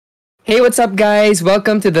Hey, what's up, guys?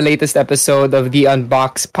 Welcome to the latest episode of the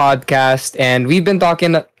Unbox podcast. And we've been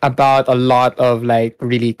talking about a lot of like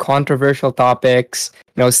really controversial topics,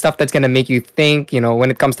 stuff that's going to make you think,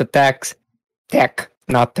 when it comes to tech,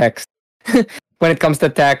 not text, when it comes to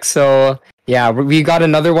tech. So, yeah, we got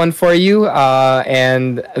another one for you.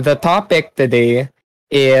 And the topic today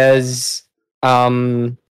is MP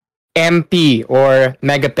or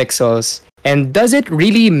megapixels. And does it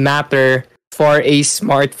really matter for a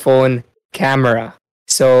smartphone camera?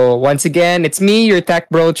 So once again, it's me, your tech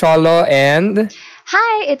bro Cholo,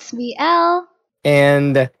 Hi, it's me, Elle.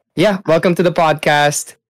 and yeah, welcome to the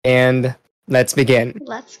podcast. And let's begin.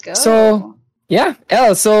 Let's go. So yeah,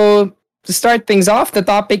 Elle. So to start things off, the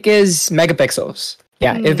topic is megapixels.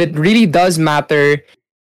 Yeah, if it really does matter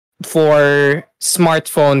for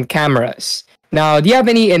smartphone cameras. Now, do you have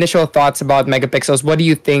any initial thoughts about megapixels? What do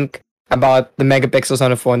you think about the megapixels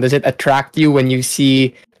on a phone? Does it attract you when you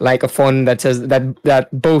see like a phone that says that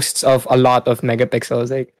boasts of a lot of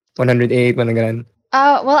megapixels, like 108, mga ganun?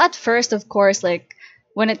 Well, at first, of course, like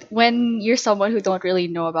when you're someone who don't really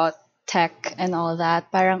know about tech and all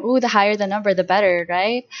that, parang the higher the number, the better,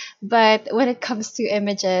 right? But when it comes to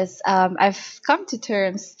images, I've come to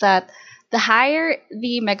terms that the higher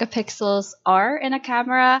the megapixels are in a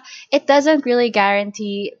camera, it doesn't really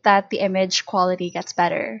guarantee that the image quality gets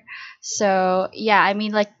better. So, yeah, I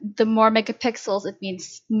mean, like the more megapixels, it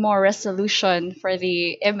means more resolution for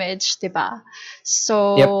the image, diba? Yep.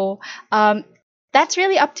 So, that's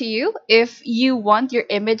really up to you if you want your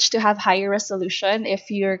image to have higher resolution,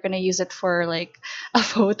 if you're going to use it for like a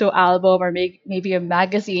photo album or maybe a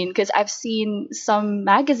magazine, because I've seen some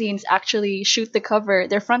magazines actually shoot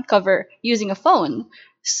their front cover using a phone,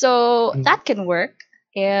 so that can work.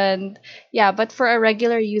 And yeah, but for a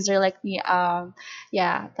regular user like me,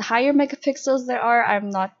 yeah, the higher megapixels there are, I'm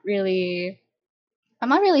not really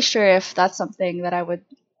sure if that's something that I would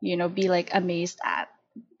be like amazed at,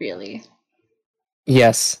 really.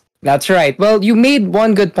 Yes, that's right. Well, you made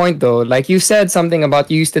one good point though. Like you said something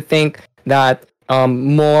about you used to think that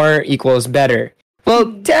more equals better.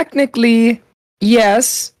 Well, technically,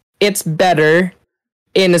 yes, it's better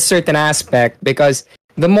in a certain aspect because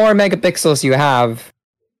the more megapixels you have,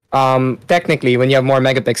 technically when you have more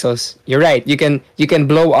megapixels, you're right. You can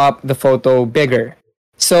blow up the photo bigger.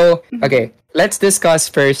 So, okay, let's discuss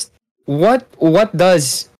first what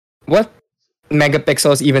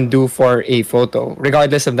megapixels even do for a photo,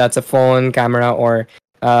 regardless if that's a phone camera or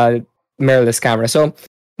mirrorless camera. So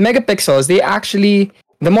megapixels,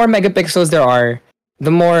 the more megapixels there are, the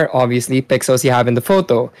more obviously pixels you have in the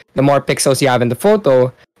photo. The more pixels you have in the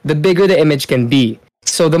photo, the bigger the image can be.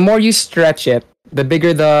 So the more you stretch it, the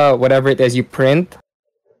bigger the whatever it is you print,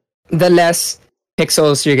 the less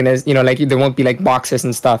pixels you're gonna, like there won't be like boxes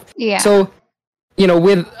and stuff. Yeah. So,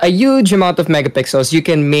 with a huge amount of megapixels, you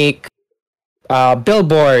can make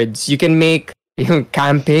billboards, you can make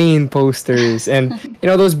campaign posters, and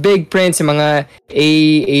those big prints, yung mga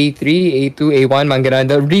A3, A2, A1, mga ganun,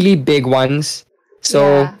 the really big ones.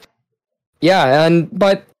 So yeah, and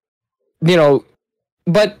but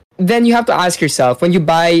then you have to ask yourself when you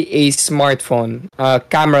buy a smartphone,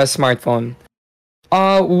 camera smartphone,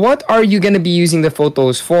 what are you gonna be using the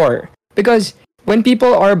photos for? Because when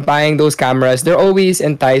people are buying those cameras, they're always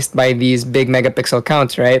enticed by these big megapixel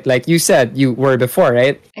counts, right? Like you said, you were before,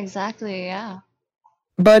 right? Exactly, yeah.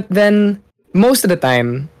 But then most of the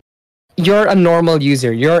time, you're a normal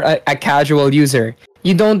user, you're a casual user.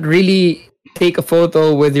 You don't really take a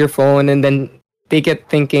photo with your phone and then take it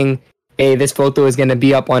thinking, hey, this photo is gonna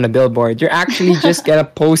be up on a billboard. You're actually just gonna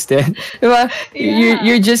post it. Diba?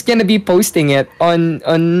 You're just gonna be posting it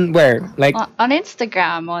on where? Like On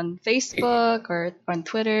Instagram, on Facebook, or on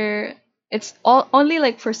Twitter. It's only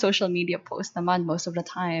like for social media posts naman most of the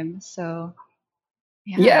time. So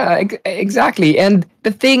yeah, exactly. And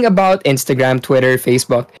the thing about Instagram, Twitter,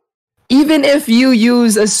 Facebook, even if you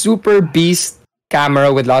use a super beast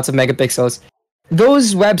camera with lots of megapixels,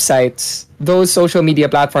 those websites, those social media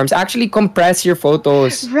platforms actually compress your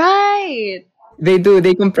photos. Right. They do.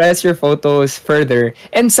 They compress your photos further.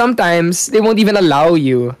 And sometimes they won't even allow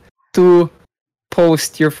you to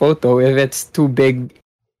post your photo if it's too big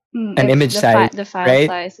an If image size, the file right?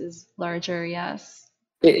 size is larger, yes.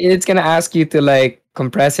 It's going to ask you to like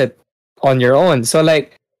compress it on your own. So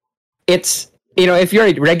like it's, if you're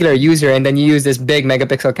a regular user and then you use this big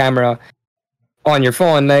megapixel camera on your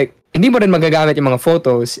phone, like hindi mo rin magagamit yung mga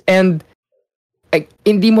photos, and like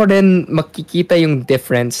hindi mo rin makikita yung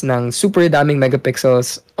difference ng super daming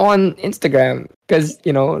megapixels on Instagram because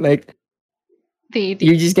like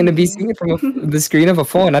you're just gonna be seeing it from the screen of a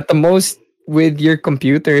phone at the most with your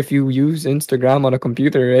computer if you use Instagram on a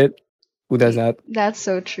computer, right? who does that. That's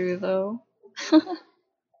so true, though.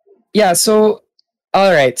 Yeah, so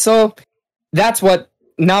all right. So that's what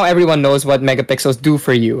now everyone knows what megapixels do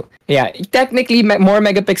for you. Yeah, technically more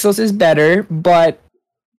megapixels is better, but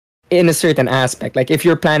in a certain aspect. Like if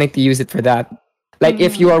you're planning to use it for that. Like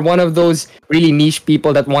if you Mm, are one of those really niche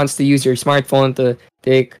people that wants to use your smartphone to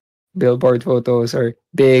take billboard photos or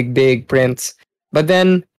big prints. But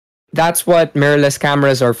then that's what mirrorless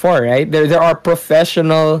cameras are for, right? There are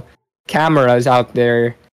professional cameras out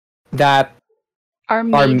there that are are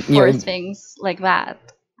made for things like that.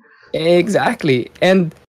 exactly.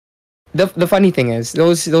 And the funny thing is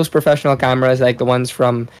those professional cameras like the ones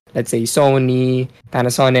from let's say Sony,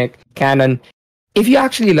 Panasonic, Canon, if you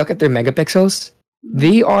actually look at their megapixels, Mhm.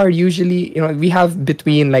 they are usually, we have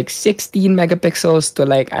between like 16 megapixels to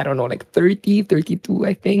like I don't know, like 30, 32,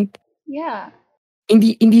 I think. Yeah.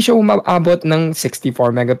 Hindi siya umaabot ng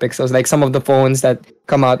 64 megapixels like some of the phones that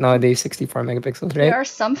come out nowadays, 64 megapixels, There right? are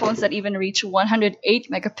some phones that even reach 108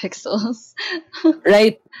 megapixels.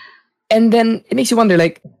 Right? And then it makes you wonder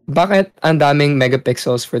like bakit ang daming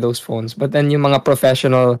megapixels for those phones? But then yung mga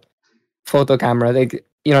professional photo camera, like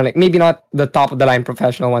like maybe not the top of the line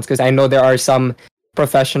professional ones, because I know there are some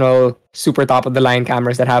professional super top of the line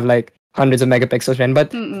cameras that have like hundreds of megapixels, right?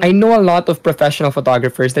 But I Mm-mm. know a lot of professional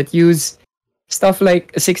photographers that use stuff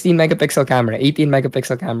like a 16 megapixel camera, 18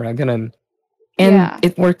 megapixel camera, ganun. And Yeah.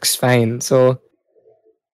 it works fine. So,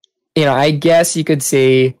 I guess you could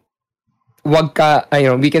say wag ka,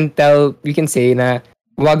 we can say na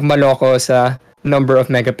wag maloko sa number of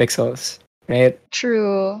megapixels, right?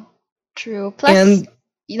 True. True. Plus, And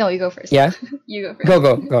you go first. yeah, You go go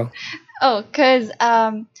first. go go. Oh, cause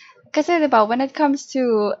about when it comes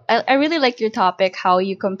to, I really like your topic, how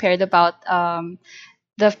you compared about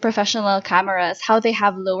the professional cameras, how they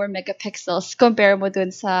have lower megapixels compare mo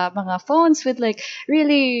dun sa mga phones with like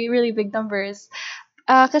really really big numbers.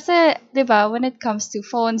 Kasi, 'di ba, when it comes to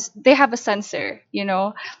phones, they have a sensor,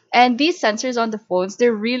 and these sensors on the phones,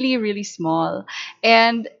 they're really, really small,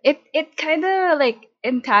 and it kind of like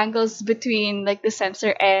entangles between like the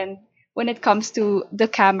sensor and when it comes to the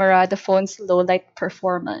camera, the phone's low light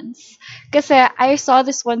performance. Kasi I saw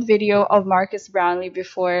this one video of Marcus Brownlee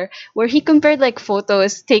before where he compared like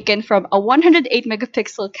photos taken from a 108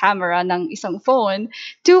 megapixel camera ng isang phone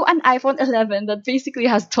to an iPhone 11 that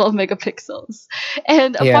basically has 12 megapixels.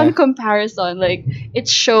 And upon Yeah. comparison, like it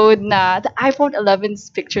showed na the iPhone 11's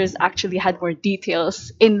pictures actually had more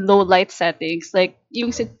details in low light settings. Like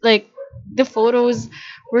like the photos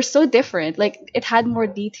were so different. Like it had more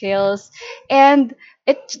details, and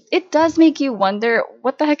it does make you wonder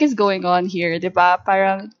what the heck is going on here, diba?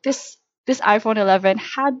 Parang this iPhone 11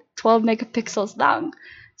 had 12 megapixels lang.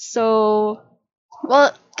 So,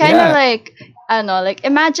 well, kind of Yeah. like I don't know, like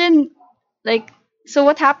imagine like so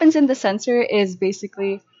what happens in the sensor is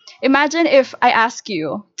basically imagine if I ask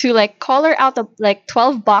you to like color out the like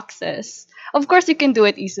 12 boxes. Of course you can do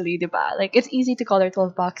it easily, diba? Like it's easy to color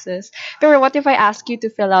 12 boxes. But what if I ask you to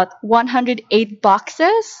fill out 108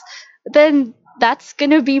 boxes? Then that's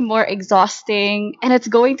going to be more exhausting and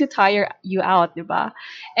it's going to tire you out, diba?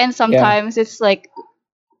 And Yeah. sometimes it's like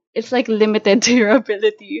limited to your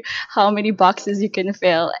ability how many boxes you can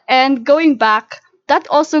fill. And going back, that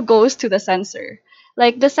also goes to the sensor.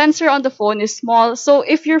 Like the sensor on the phone is small, so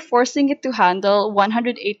if you're forcing it to handle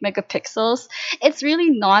 108 megapixels, it's really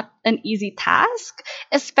not an easy task,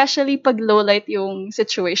 especially pag low light yung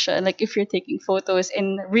situation. Like if you're taking photos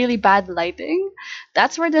in really bad lighting,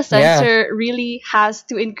 that's where the Yeah. sensor really has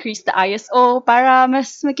to increase the ISO para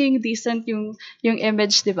mas maging decent yung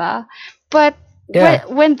image, 'di ba? But when Yeah.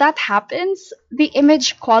 when that happens, the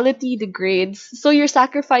image quality degrades. So you're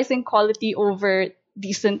sacrificing quality over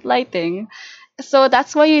decent lighting. So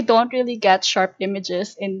that's why you don't really get sharp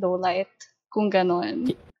images in low light. Kung ganon.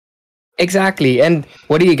 Exactly. And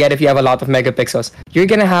what do you get if you have a lot of megapixels? You're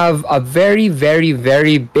gonna have a very, very,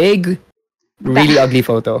 very big, really That, ugly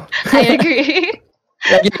photo. I agree.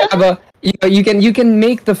 Like you have you can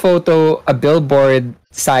make the photo a billboard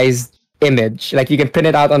sized image. Like you can print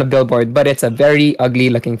it out on a billboard, but it's a very ugly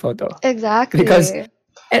looking photo. Because Exactly.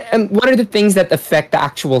 and what are the things that affect the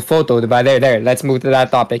actual photo? Diba? There. Let's move to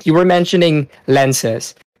that topic. You were mentioning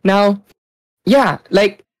lenses. Now, yeah,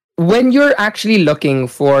 like when you're actually looking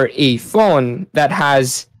for a phone that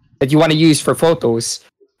you want to use for photos,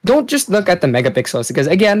 don't just look at the megapixels because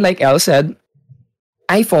again, like Elle said,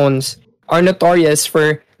 iPhones are notorious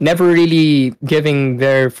for never really giving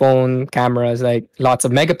their phone cameras like lots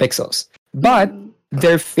of megapixels. But Mm-mm.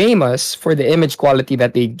 they're famous for the image quality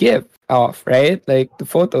that they give off, right? Like the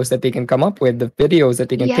photos that they can come up with, the videos that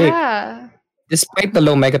they can take, Yeah. despite the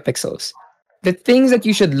low megapixels. The things that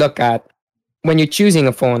you should look at when you're choosing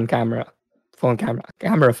a camera phone, Okay.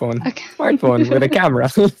 smartphone with a camera,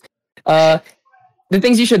 uh, the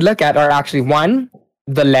things you should look at are actually one,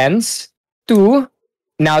 the lens, two,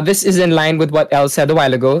 now this is in line with what Elle said a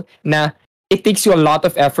while ago. Now, it takes you a lot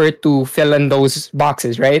of effort to fill in those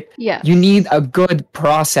boxes, right? Yes. You need a good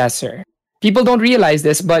processor. People don't realize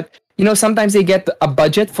this, but sometimes they get a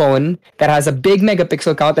budget phone that has a big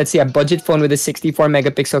megapixel count. Let's say a budget phone with a 64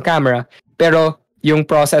 megapixel camera. Pero yung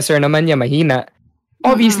processor naman niya mahina.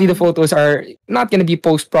 Obviously, the Mm-mm. photos are not going to be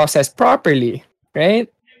post-processed properly, right?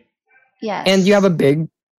 Yes. And you have a big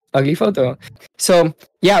ugly photo. So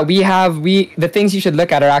yeah, the things you should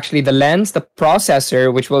look at are actually the lens, the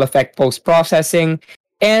processor, which will affect post processing,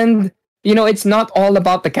 and it's not all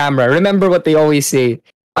about the camera. Remember what they always say: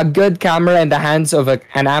 a good camera in the hands of an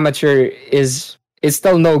amateur is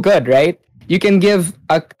still no good, right? You can give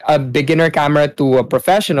a beginner camera to a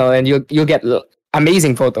professional, and you'll get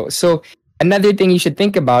amazing photos. So another thing you should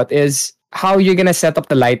think about is how you're gonna set up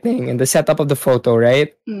the lighting and the setup of the photo,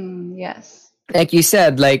 right? Yes. Like you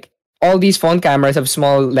said, like all these phone cameras have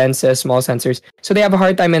small lenses, small sensors, so they have a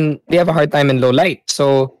hard time in low light.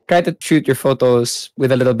 So try to shoot your photos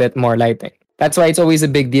with a little bit more lighting. That's why it's always a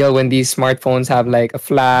big deal when these smartphones have like a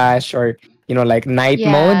flash or like night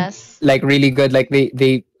mode, Yes. like really good. Like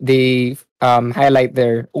they highlight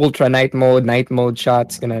their ultra night mode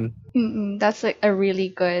shots, ganun. That's like a really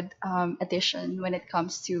good addition when it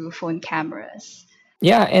comes to phone cameras.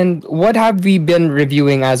 Yeah, and what have we been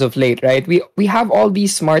reviewing as of late, right? We have all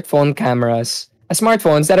these smartphone cameras,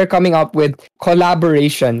 smartphones that are coming up with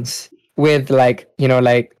collaborations with like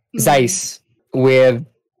Zeiss, with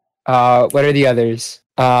what are the others?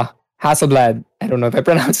 Hasselblad. I don't know if I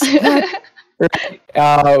pronounced that.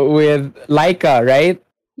 With Leica, right?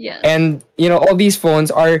 Yes. And all these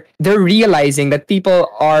phones they're realizing that people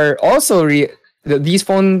are also these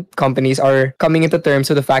phone companies are coming into terms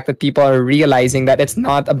with the fact that people are realizing that it's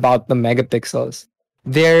not about the megapixels.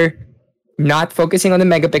 They're not focusing on the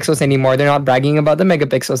megapixels anymore. They're not bragging about the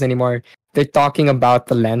megapixels anymore. They're talking about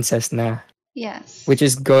the lenses na, Yes. which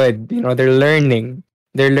is good. They're learning.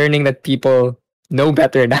 They're learning that people know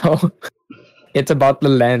better now. It's about the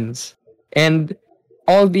lens. And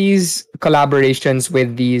all these collaborations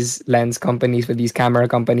with these lens companies, with these camera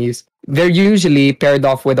companies, they're usually paired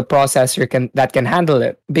off with a processor that can handle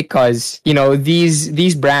it, because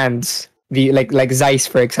these brands, like Zeiss,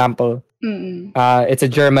 for example, it's a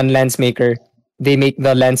German lens maker. They make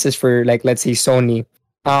the lenses for, like, let's say Sony.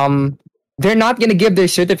 They're not gonna give their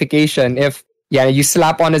certification if you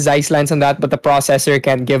slap on a Zeiss lens on that, but the processor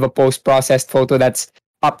can't give a post-processed photo that's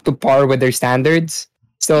up to par with their standards.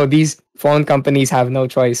 So these phone companies have no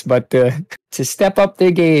choice but to step up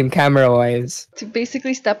their game camera-wise. To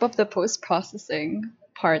basically step up the post processing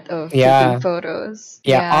part of Yeah. taking photos.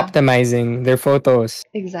 Optimizing their photos.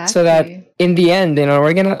 Exactly. So that in the end,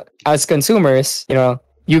 we're gonna, as consumers,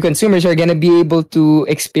 you consumers are gonna be able to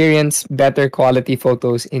experience better quality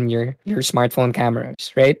photos in your smartphone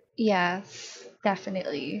cameras, right? Yes,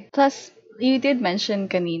 definitely. Plus, you did mention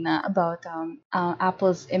kanina about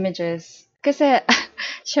Apple's images. Kasi,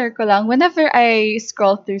 share ko lang, whenever I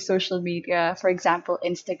scroll through social media, for example,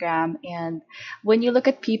 Instagram, and when you look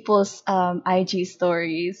at people's IG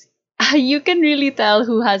stories, you can really tell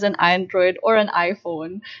who has an Android or an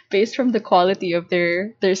iPhone based from the quality of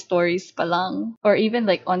their stories palang, or even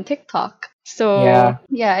like on TikTok. So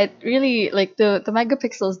Yeah. it really, like, the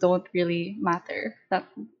megapixels don't really matter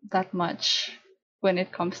that much when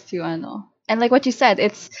it comes to ano. And like what you said,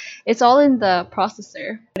 it's all in the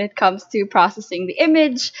processor when it comes to processing the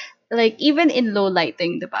image, like even in low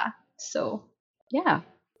lighting, diba? So yeah.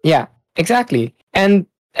 Yeah, exactly. And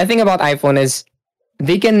the thing about iPhone is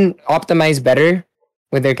they can optimize better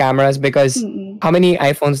with their cameras, because Mm-mm. how many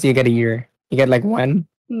iPhones do you get a year? You get like one.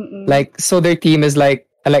 Mm-mm. Like, so their team is like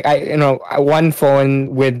one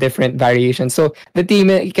phone with different variations. So the team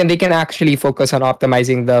they can actually focus on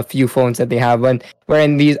optimizing the few phones that they have.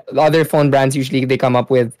 Wherein these other phone brands, usually they come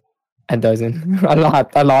up with a dozen, a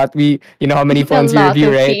lot. How many phones a you lot review,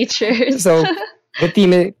 of right? features. So the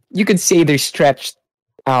team, you could say they're stretched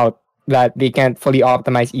out, that they can't fully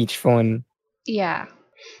optimize each phone. Yeah.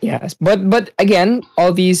 Yes, but again,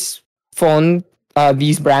 all these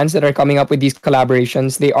these brands that are coming up with these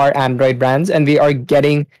collaborations, they are Android brands, and they are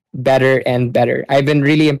getting better and better. I've been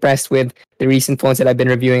really impressed with the recent phones that I've been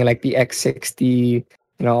reviewing, like the X60,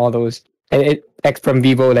 all those. X from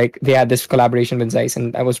Vivo, like they had this collaboration with Zeiss,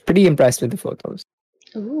 and I was pretty impressed with the photos.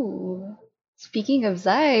 Ooh. Speaking of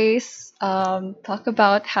Zeiss, talk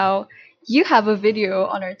about how you have a video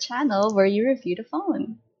on our channel where you reviewed a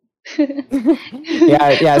phone.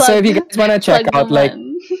 Yeah. So if you guys want to check plug out, like,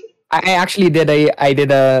 naman. I actually did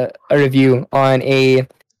a review on the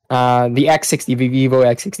X60, the Vivo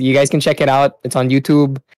X60. You guys can check it out. It's on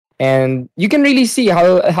YouTube, and you can really see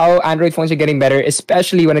how Android phones are getting better,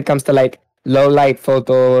 especially when it comes to like low light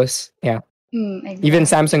photos. Yeah, even Exactly.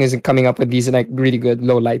 Samsung is coming up with these like really good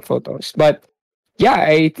low light photos. But yeah,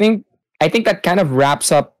 I think that kind of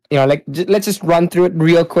wraps up. Like let's just run through it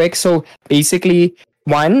real quick. So basically,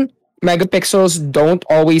 one, megapixels don't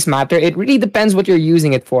always matter. It really depends what you're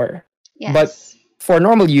using it for. But Yes. for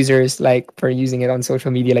normal users, like for using it on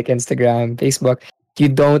social media like Instagram, Facebook, you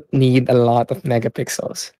don't need a lot of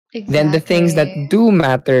megapixels. Then the things that Exactly. do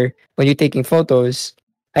matter when you're taking photos,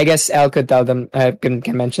 I guess Elle could tell them, can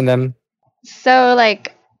mention them. So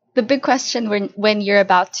like the big question when you're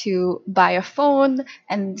about to buy a phone,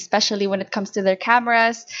 and especially when it comes to their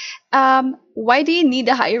cameras, why do you need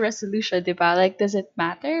a higher resolution, diba? Like, does it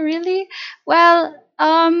matter really? Well,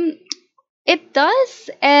 it does,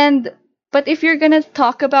 and but if you're gonna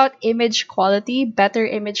talk about image quality, better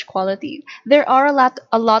image quality, there are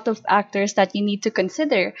a lot of factors that you need to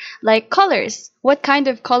consider, like colors. What kind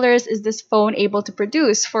of colors is this phone able to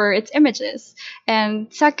produce for its images? And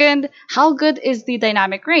second, how good is the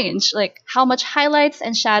dynamic range? Like how much highlights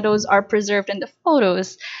and shadows are preserved in the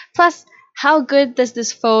photos? Plus, how good does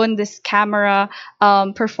this phone, this camera,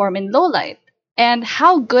 perform in low light? And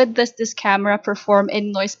how good does this camera perform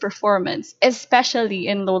in noise performance, especially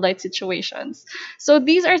in low light situations? So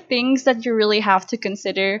these are things that you really have to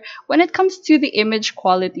consider when it comes to the image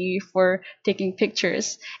quality for taking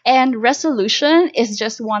pictures. And resolution is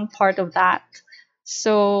just one part of that.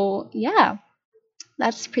 So yeah,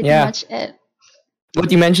 that's pretty Yeah. much it. What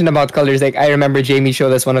you mentioned about colors, like I remember Jamie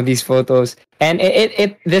showed us one of these photos, and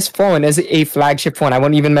this phone is a flagship phone. I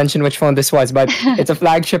won't even mention which phone this was, but it's a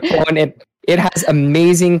flagship phone. It has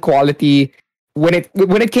amazing quality. When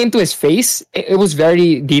it came to his face, it was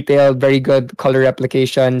very detailed, very good color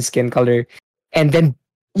replication, skin color, and then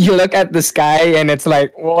you look at the sky, and it's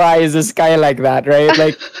like, why is the sky like that, right?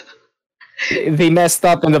 Like they messed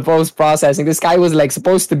up in the post processing. The sky was like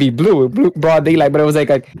supposed to be blue, broad daylight, but it was like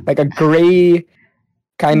a gray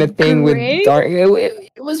kind of thing with Gray? dark.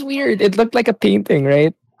 It was weird. It looked like a painting,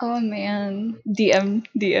 right? Oh man. DM.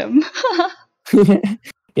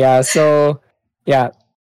 Yeah. Yeah.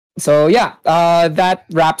 Yeah. That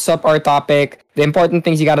wraps up our topic. The important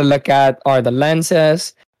things you got to look at are the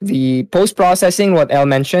lenses, the post processing, what Elle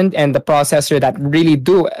mentioned, and the processor that really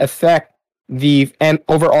do affect the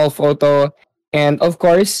overall photo. And of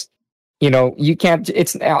course, you can't.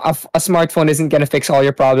 It's a smartphone isn't gonna fix all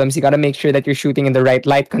your problems. You got to make sure that you're shooting in the right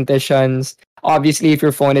light conditions. Obviously, if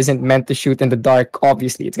your phone isn't meant to shoot in the dark,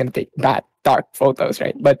 obviously it's gonna take that dark photos,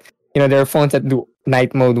 right? But there are phones that do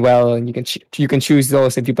night mode well, and you can choose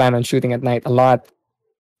those if you plan on shooting at night a lot.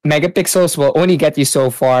 Megapixels will only get you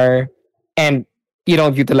so far, and you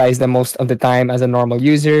don't utilize them most of the time as a normal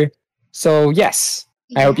user. So yes,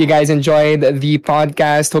 I hope you guys Yes. enjoyed the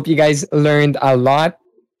podcast. Hope you guys learned a lot.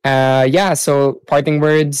 Yeah. So parting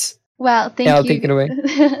words. Well, thank I'll take you. it away.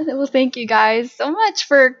 Well, thank you guys so much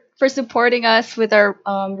for supporting us with our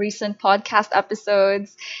recent podcast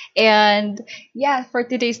episodes. And yeah, for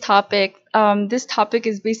today's topic, this topic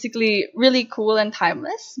is basically really cool and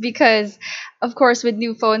timeless because, of course, with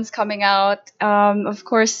new phones coming out, of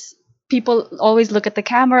course, people always look at the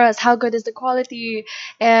cameras, how good is the quality?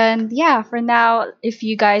 And yeah, for now, if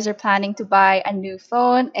you guys are planning to buy a new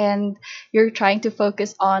phone and you're trying to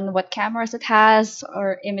focus on what cameras it has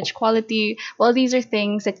or image quality, well, these are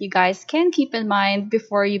things that you guys can keep in mind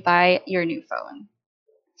before you buy your new phone.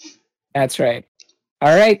 That's right.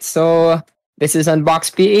 All right. So this is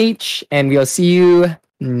Unbox PH, and we'll see you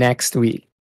next week.